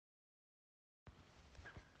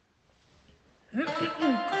Yeah,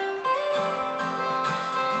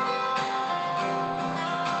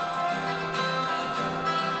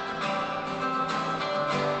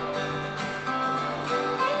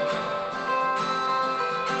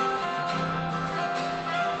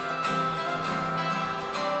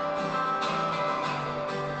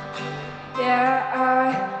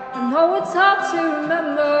 I know it's hard to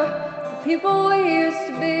remember the people we used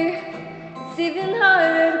to be. It's even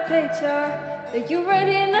harder to picture that you're right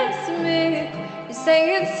next to me. You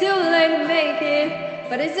say it's too late to make it,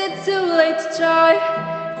 but is it too late to try?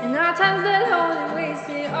 And our times that only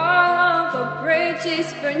wasted, all of our bridges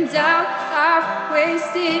burned down. I've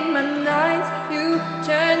wasted my nights, you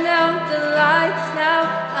turned out the lights. Now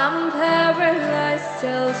I'm paralyzed,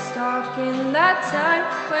 still stuck in that time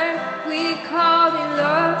when we called it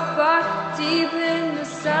love, but deep in the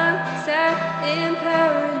sunset in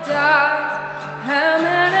paradise. I'm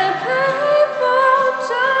at a payphone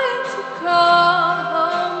trying to call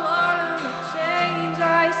home all of the change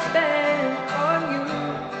I spent on you.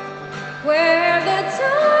 Where the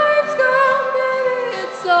time's gone, baby,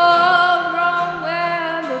 it's all wrong.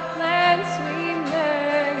 Where the plans we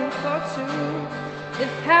made for two.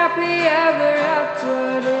 If happy ever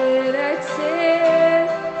after did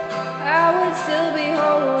exist, I would still be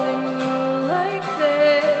holding you like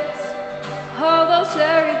this. All those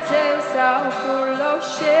fairy tales are full of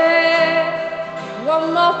shit.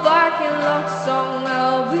 One more fucking love song,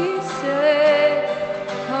 I'll be sick.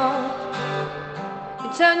 You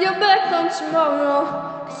turned your back on tomorrow,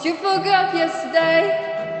 'cause you forgot yesterday.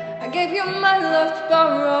 I gave you my love to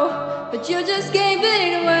borrow, but you just gave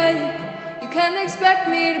it away. You can't expect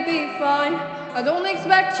me to be fine, I don't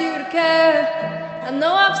expect you to care. I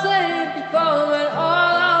know I've said it before, when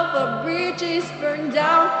all of the bridges burned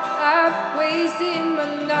down, I've wasted my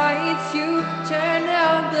nights, you turned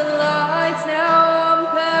out the lights. Now I'm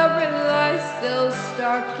paralyzed, still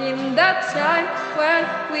stuck in that time when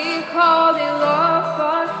we called it love,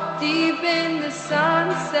 but deep in the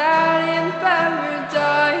sunset in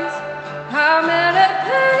paradise. I'm at a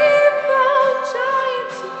payphone trying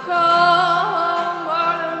to call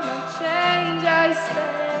all of the change I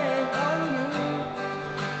spent on you.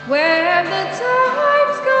 Where the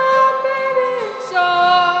time's gone, baby, it's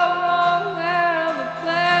all wrong. Where the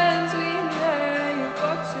plans we made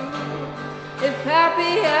for two. If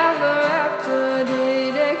happy ever after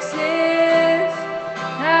did exist,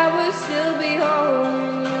 I would still be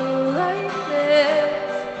holding you like this.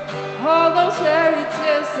 All those fairy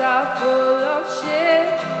tales are full of shit.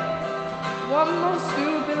 One more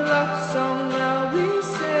stupid love song, I'll be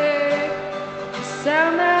sick. The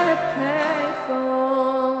sound that I play